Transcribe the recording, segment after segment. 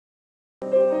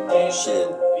Shit,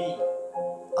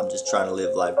 I'm just trying to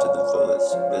live life to the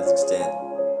fullest extent.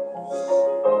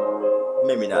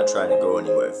 Maybe not trying to go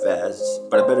anywhere fast,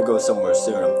 but I better go somewhere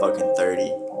soon. I'm fucking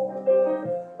 30.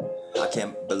 I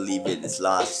can't believe it, it's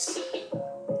lost.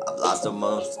 I've lost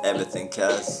almost everything,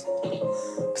 cuz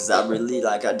I really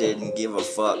I didn't give a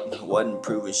fuck. Wasn't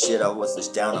proving shit, I was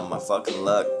just down on my fucking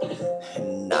luck.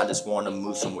 And I just wanna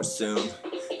move somewhere soon.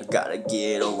 I gotta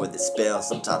get over this spell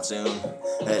sometime soon.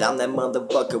 And I'm that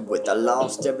motherfucker with I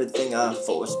lost everything. I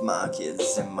forced my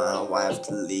kids and my wife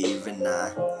to leave. And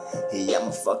I'm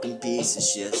a fucking piece of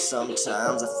shit.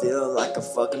 Sometimes I feel like a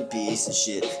fucking piece of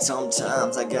shit.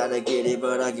 Sometimes I gotta get it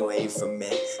but I get away from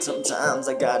it. Sometimes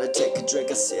I gotta take a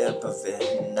drink, a sip of it.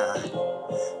 And I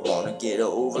wanna get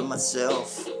over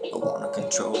myself. I wanna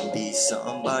control and be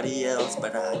somebody else,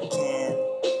 but I can't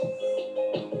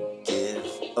get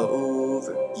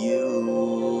over you.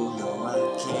 No, I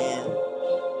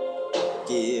can't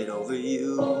get over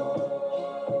you.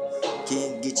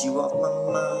 Can't get you off my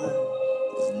mind.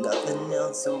 There's nothing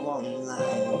else I want in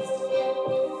life.